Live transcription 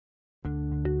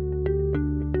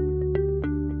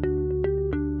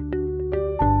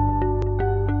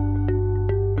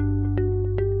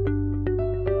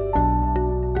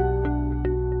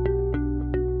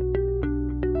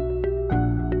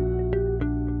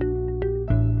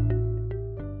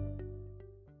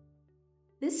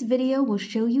This video will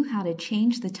show you how to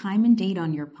change the time and date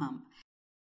on your pump.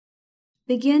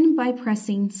 Begin by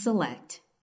pressing Select.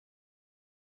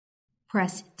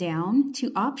 Press down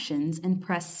to Options and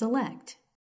press Select.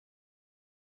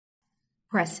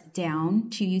 Press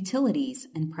down to Utilities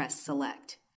and press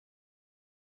Select.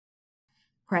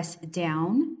 Press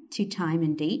down to Time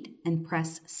and Date and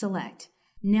press Select.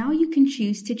 Now you can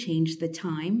choose to change the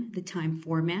time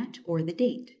format, or the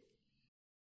date.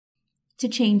 To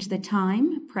change the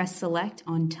time, press Select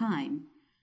on Time.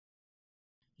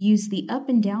 Use the up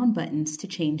and down buttons to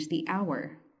change the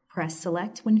hour. Press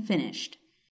Select when finished.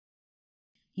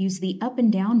 Use the up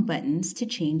and down buttons to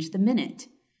change the minute.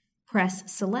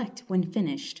 Press Select when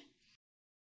finished.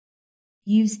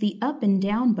 Use the up and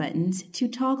down buttons to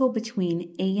toggle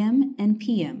between AM and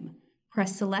PM.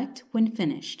 Press Select when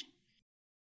finished.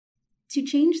 To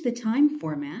change the time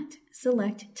format,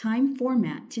 select Time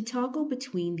Format to toggle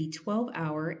between the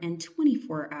 12-hour and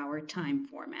 24-hour time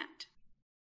format.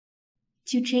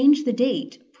 To change the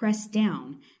date, press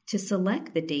down. To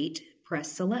select the date,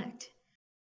 press Select.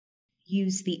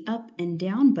 Use the up and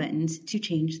down buttons to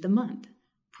change the month.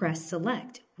 Press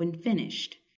Select when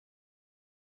finished.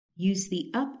 Use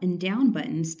the up and down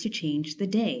buttons to change the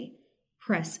day.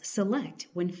 Press Select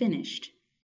when finished.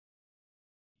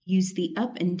 Use the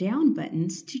up and down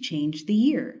buttons to change the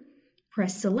year.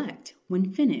 Press Select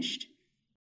when finished.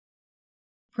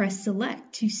 Press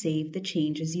Select to save the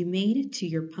changes you made to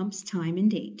your pump's time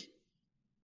and date.